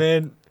does, bro.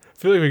 man. I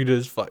feel like we could do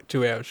this for like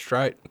 2 hours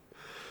straight.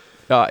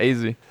 oh,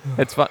 easy.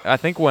 It's fun. I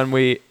think when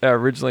we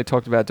originally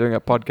talked about doing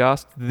a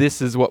podcast,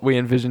 this is what we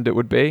envisioned it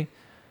would be.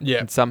 Yeah.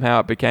 And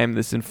somehow it became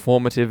this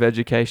informative,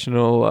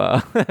 educational.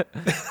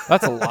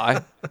 That's a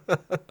lie.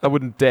 I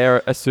wouldn't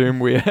dare assume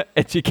we're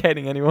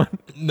educating anyone.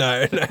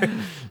 No,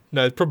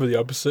 it's probably the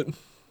opposite.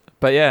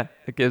 But yeah,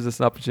 it gives us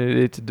an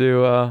opportunity to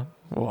do,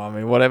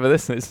 whatever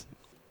this is.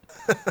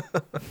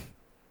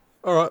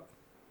 All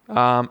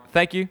right.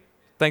 Thank you.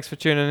 Thanks for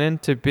tuning in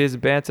to Beers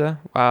and Banter.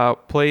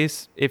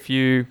 Please, if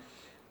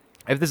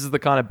this is the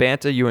kind of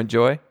banter you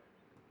enjoy,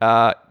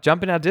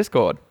 jump in our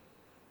Discord,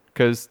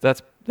 because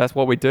that's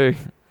what we do.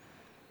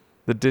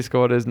 The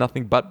Discord is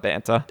nothing but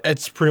banter.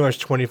 It's pretty much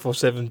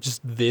 24/7,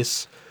 just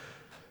this.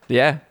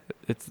 Yeah,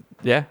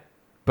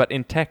 but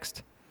in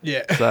text.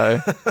 Yeah. So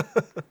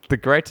the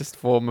greatest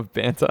form of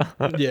banter.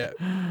 Yeah.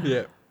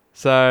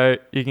 So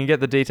you can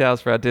get the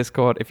details for our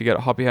Discord if you go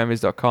to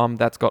hobbyhomies.com.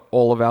 That's got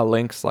all of our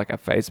links, like our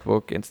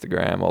Facebook,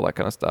 Instagram, all that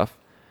kind of stuff.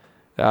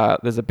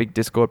 There's a big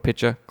Discord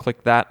picture.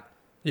 Click that.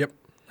 Yep.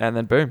 And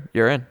then boom,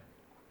 you're in.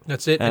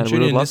 That's it. And And tune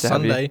we would in love this to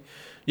have you. Sunday.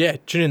 Yeah,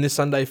 tune in this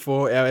Sunday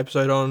for our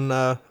episode on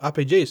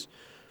RPGs.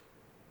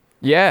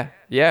 Yeah,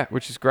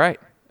 which is great.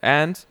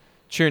 And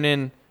tune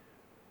in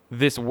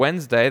this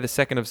Wednesday, the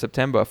 2nd of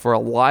September, for a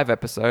live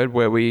episode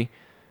where we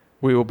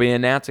will be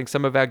announcing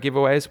some of our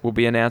giveaways. We'll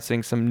be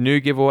announcing some new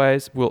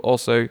giveaways. We'll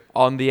also,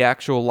 on the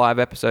actual live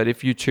episode,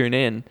 if you tune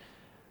in,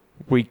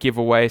 we give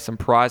away some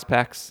prize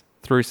packs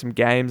through some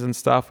games and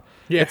stuff.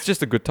 Yeah. It's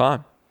just a good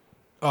time.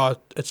 Oh,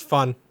 it's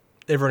fun.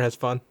 Everyone has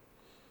fun.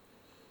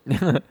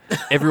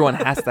 Everyone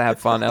has to have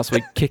fun, else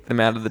we kick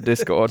them out of the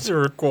Discord. It's a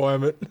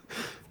requirement.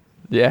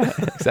 Yeah,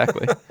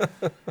 exactly.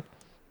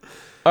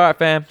 All right,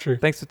 fam. True.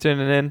 Thanks for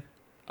tuning in.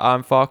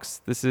 I'm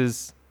Fox. This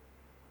is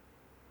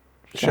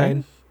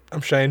Shane.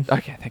 I'm Shane.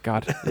 Okay, thank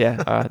God.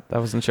 Yeah, I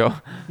wasn't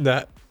sure.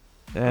 Nah.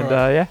 And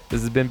yeah,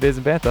 this has been Biz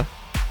and Banter.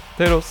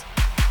 Toodles.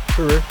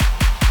 Hooroo.